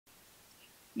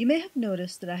You may have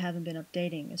noticed that I haven't been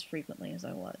updating as frequently as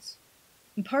I was.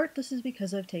 In part, this is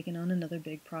because I've taken on another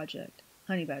big project,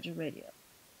 Honey Badger Radio.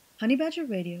 Honey Badger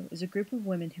Radio is a group of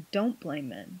women who don't blame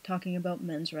men, talking about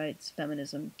men's rights,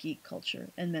 feminism, geek culture,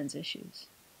 and men's issues.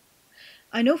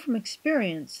 I know from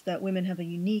experience that women have a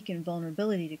unique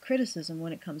invulnerability to criticism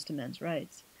when it comes to men's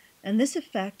rights, and this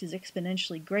effect is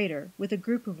exponentially greater with a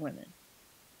group of women.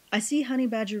 I see Honey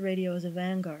Badger Radio as a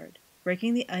vanguard,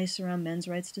 breaking the ice around men's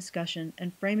rights discussion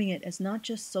and framing it as not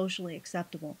just socially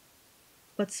acceptable,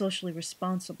 but socially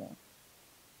responsible.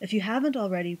 If you haven't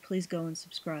already, please go and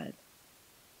subscribe.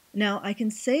 Now, I can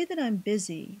say that I'm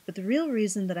busy, but the real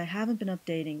reason that I haven't been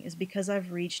updating is because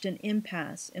I've reached an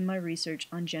impasse in my research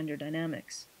on gender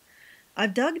dynamics.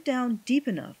 I've dug down deep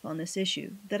enough on this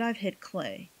issue that I've hit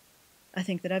clay. I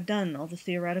think that I've done all the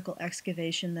theoretical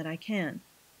excavation that I can.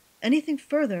 Anything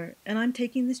further, and I'm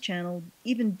taking this channel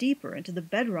even deeper into the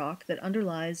bedrock that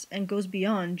underlies and goes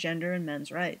beyond gender and men's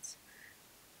rights.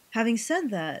 Having said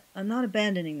that, I'm not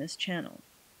abandoning this channel.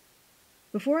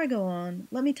 Before I go on,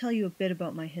 let me tell you a bit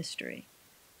about my history.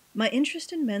 My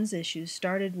interest in men's issues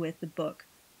started with the book,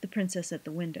 The Princess at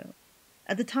the Window.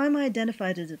 At the time, I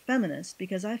identified as a feminist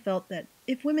because I felt that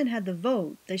if women had the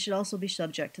vote, they should also be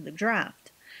subject to the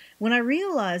draft. When I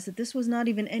realized that this was not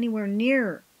even anywhere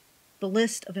near the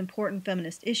list of important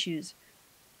feminist issues,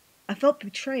 I felt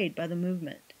betrayed by the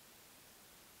movement.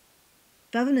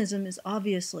 Feminism is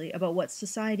obviously about what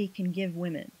society can give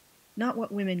women, not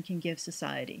what women can give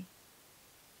society.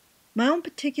 My own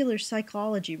particular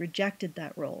psychology rejected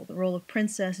that role, the role of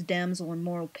princess, damsel, and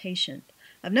moral patient.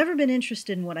 I've never been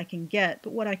interested in what I can get,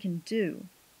 but what I can do.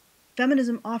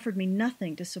 Feminism offered me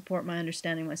nothing to support my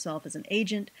understanding of myself as an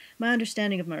agent, my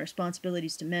understanding of my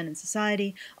responsibilities to men and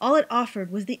society. All it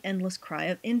offered was the endless cry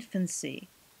of infancy.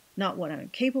 Not what I am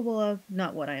capable of,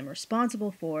 not what I am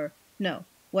responsible for, no,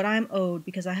 what I am owed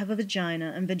because I have a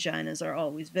vagina and vaginas are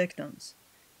always victims.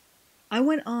 I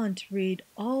went on to read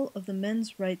all of the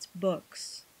men's rights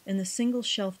books in the single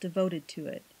shelf devoted to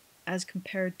it, as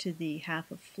compared to the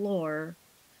half a floor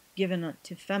given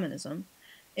to feminism,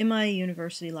 in my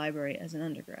university library as an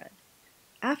undergrad.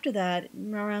 After that,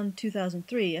 around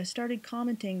 2003, I started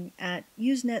commenting at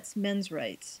Usenet's men's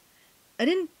rights. I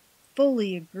didn't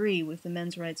fully agree with the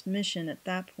men's rights mission at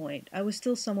that point. I was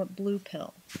still somewhat blue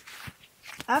pill.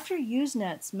 After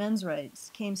Usenet's men's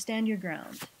rights came Stand Your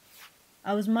Ground.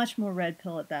 I was much more red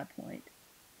pill at that point.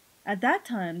 At that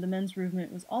time, the men's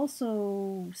movement was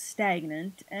also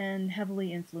stagnant and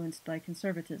heavily influenced by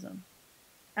conservatism.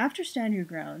 After Stand Your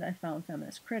Ground, I found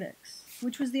Feminist Critics,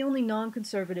 which was the only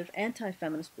non-conservative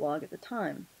anti-feminist blog at the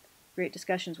time. Great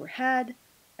discussions were had,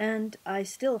 and I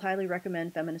still highly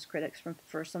recommend Feminist Critics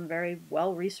for some very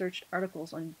well-researched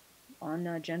articles on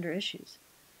gender issues.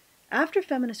 After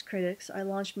Feminist Critics, I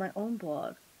launched my own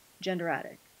blog, Gender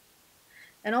Attic,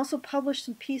 and also published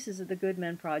some pieces of the Good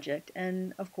Men Project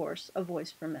and, of course, A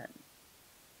Voice for Men.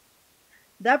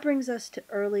 That brings us to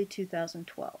early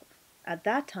 2012. At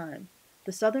that time,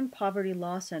 the Southern Poverty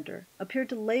Law Center appeared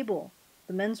to label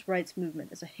the men's rights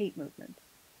movement as a hate movement.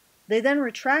 They then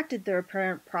retracted their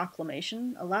apparent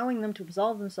proclamation, allowing them to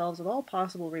absolve themselves of all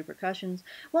possible repercussions,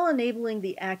 while enabling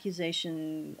the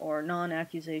accusation or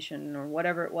non-accusation or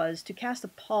whatever it was to cast a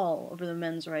pall over the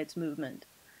men's rights movement.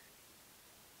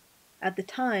 At the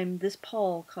time, this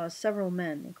pall caused several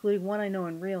men, including one I know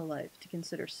in real life, to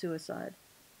consider suicide.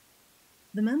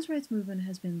 The men's rights movement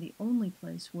has been the only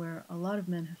place where a lot of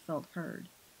men have felt heard.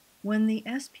 When the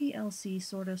SPLC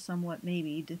sorta somewhat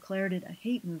maybe declared it a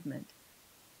hate movement,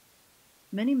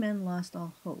 many men lost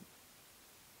all hope.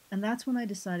 And that's when I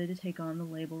decided to take on the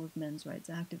label of men's rights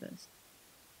activist.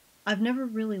 I've never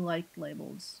really liked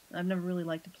labels. I've never really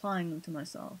liked applying them to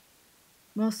myself.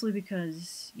 Mostly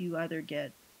because you either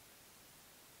get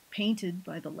painted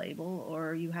by the label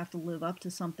or you have to live up to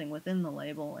something within the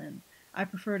label, and I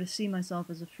prefer to see myself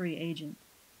as a free agent.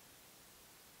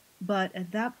 But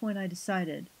at that point I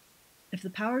decided, if the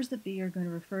powers that be are going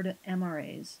to refer to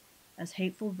MRAs as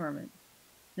hateful vermin,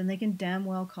 then they can damn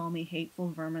well call me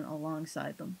hateful vermin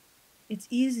alongside them. It's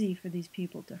easy for these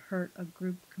people to hurt a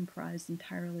group comprised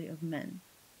entirely of men.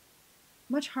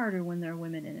 Much harder when there are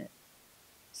women in it.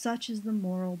 Such is the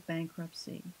moral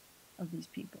bankruptcy of these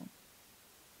people.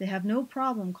 They have no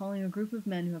problem calling a group of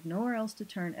men who have nowhere else to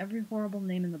turn every horrible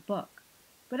name in the book,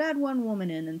 but add one woman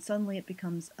in and suddenly it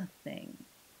becomes a thing.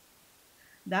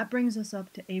 That brings us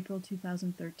up to April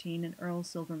 2013 and Earl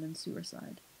Silverman's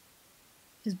suicide.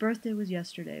 His birthday was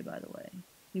yesterday, by the way.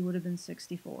 He would have been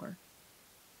 64.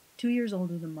 2 years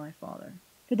older than my father.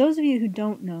 For those of you who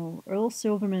don't know, Earl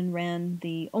Silverman ran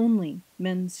the only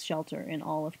men's shelter in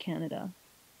all of Canada.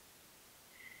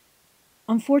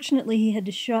 Unfortunately, he had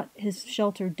to shut his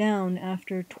shelter down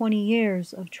after 20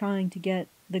 years of trying to get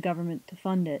the government to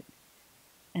fund it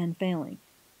and failing.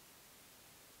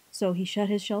 So he shut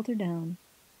his shelter down,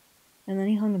 and then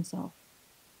he hung himself.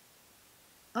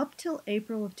 Up till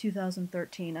April of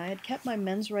 2013, I had kept my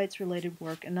men's rights-related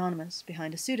work anonymous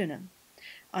behind a pseudonym.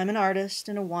 I'm an artist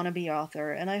and a wannabe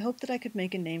author, and I hoped that I could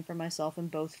make a name for myself in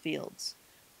both fields.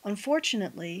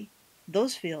 Unfortunately,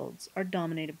 those fields are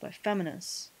dominated by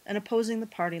feminists, and opposing the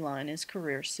party line is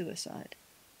career suicide.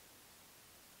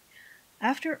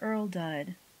 After Earl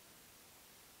died,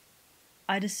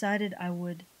 I decided I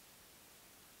would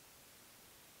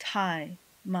tie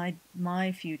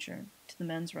my future to the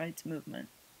men's rights movement.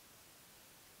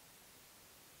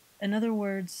 In other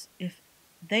words, if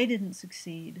they didn't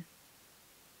succeed,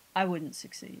 I wouldn't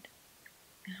succeed.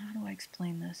 How do I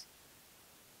explain this?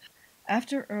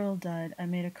 After Earl died, I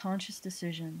made a conscious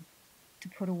decision to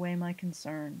put away my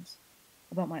concerns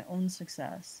about my own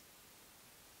success.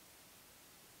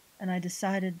 And I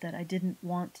decided that I didn't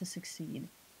want to succeed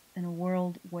in a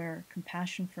world where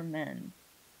compassion for men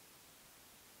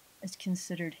is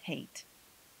considered hate.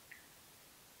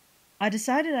 I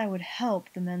decided I would help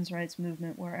the men's rights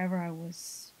movement wherever I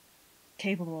was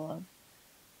capable of,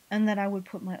 and that I would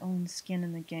put my own skin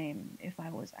in the game if I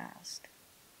was asked.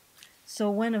 So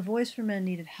when A Voice for Men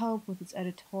needed help with its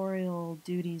editorial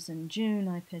duties in June,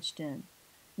 I pitched in.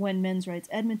 When Men's Rights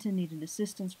Edmonton needed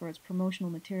assistance for its promotional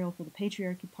material for the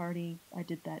Patriarchy Party, I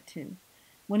did that too.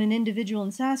 When an individual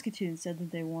in Saskatoon said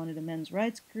that they wanted a men's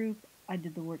rights group, I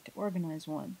did the work to organize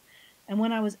one. And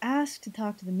when I was asked to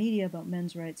talk to the media about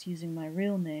men's rights using my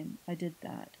real name, I did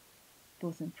that,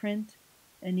 both in print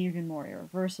and even more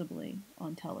irreversibly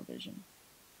on television.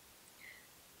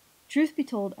 Truth be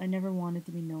told, I never wanted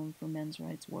to be known for men's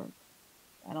rights work,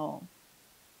 at all.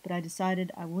 But I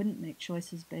decided I wouldn't make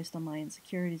choices based on my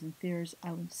insecurities and fears.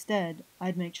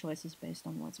 I'd make choices based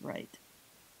on what's right.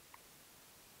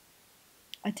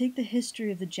 I take the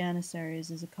history of the Janissaries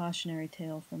as a cautionary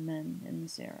tale for men in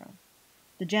this era.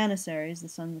 The Janissaries, the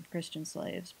sons of Christian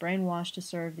slaves, brainwashed to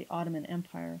serve the Ottoman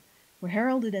Empire, were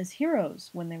heralded as heroes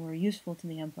when they were useful to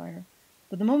the empire.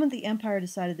 But the moment the empire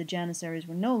decided the Janissaries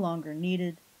were no longer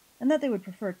needed, and that they would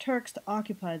prefer Turks to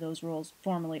occupy those roles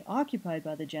formerly occupied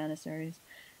by the Janissaries,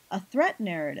 a threat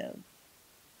narrative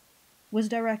was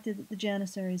directed at the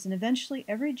Janissaries, and eventually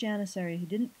every Janissary who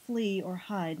didn't flee or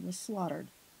hide was slaughtered.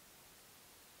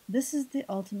 This is the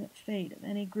ultimate fate of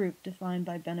any group defined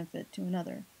by benefit to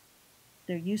another.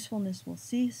 Their usefulness will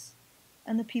cease,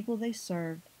 and the people they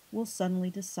served will suddenly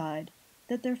decide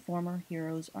that their former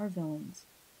heroes are villains.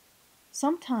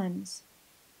 Sometimes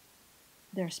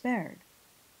they're spared.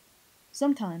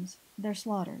 Sometimes they're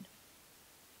slaughtered.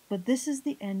 But this is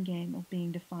the endgame of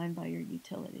being defined by your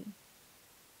utility.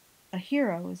 A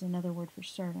hero is another word for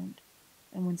servant,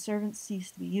 and when servants cease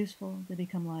to be useful, they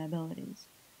become liabilities.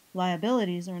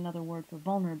 Liabilities are another word for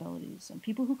vulnerabilities, and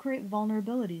people who create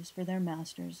vulnerabilities for their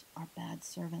masters are bad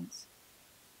servants.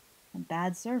 And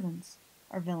bad servants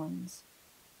are villains.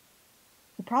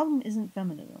 The problem isn't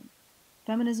feminism.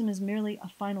 Feminism is merely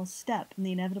a final step in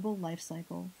the inevitable life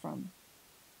cycle from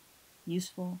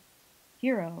useful,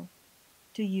 hero,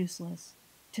 to useless,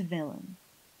 to villain.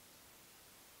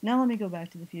 Now let me go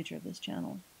back to the future of this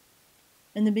channel.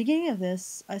 In the beginning of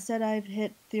this, I said I've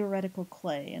hit theoretical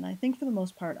clay, and I think for the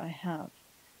most part I have.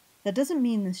 That doesn't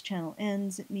mean this channel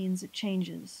ends, it means it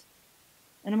changes.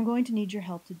 And I'm going to need your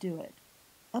help to do it.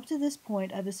 Up to this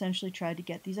point, I've essentially tried to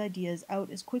get these ideas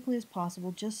out as quickly as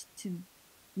possible just to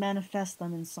manifest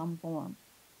them in some form.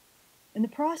 In the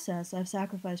process, I've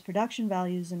sacrificed production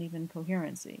values and even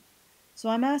coherency. So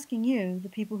I'm asking you, the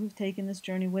people who've taken this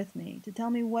journey with me, to tell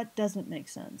me what doesn't make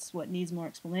sense, what needs more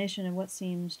explanation, and what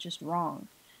seems just wrong.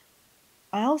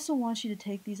 I also want you to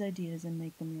take these ideas and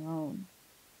make them your own.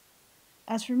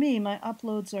 As for me, my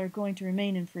uploads are going to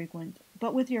remain infrequent,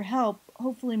 but with your help,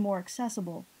 hopefully more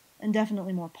accessible, and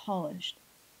definitely more polished.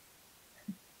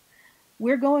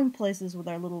 We're going places with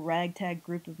our little ragtag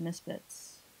group of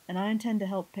misfits, and I intend to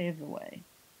help pave the way.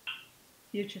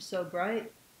 Future so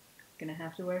bright, gonna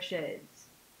have to wear shades.